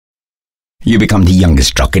You become the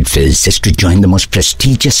youngest rocket physicist to join the most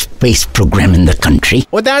prestigious space program in the country.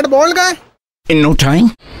 Oh, that bald guy? In no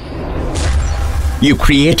time, you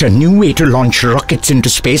create a new way to launch rockets into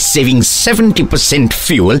space, saving 70%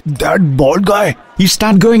 fuel. That bald guy? You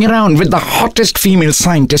start going around with the hottest female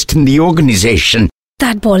scientist in the organization.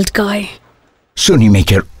 That bald guy. Soon you make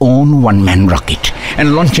your own one-man rocket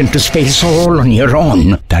and launch into space all on your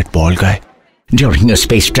own. That bald guy? During your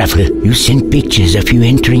space travel, you send pictures of you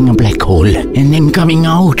entering a black hole and then coming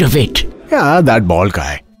out of it. Yeah, that bald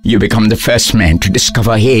guy. You become the first man to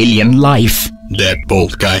discover alien life. That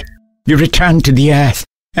bald guy. You return to the Earth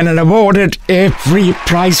and are awarded every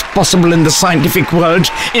prize possible in the scientific world,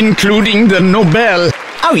 including the Nobel.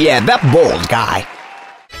 Oh yeah, that bald guy.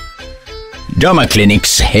 Derma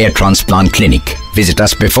Clinics Hair Transplant Clinic. Visit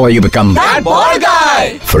us before you become that bald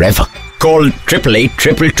guy! Forever. Call 888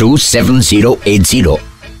 222 7080.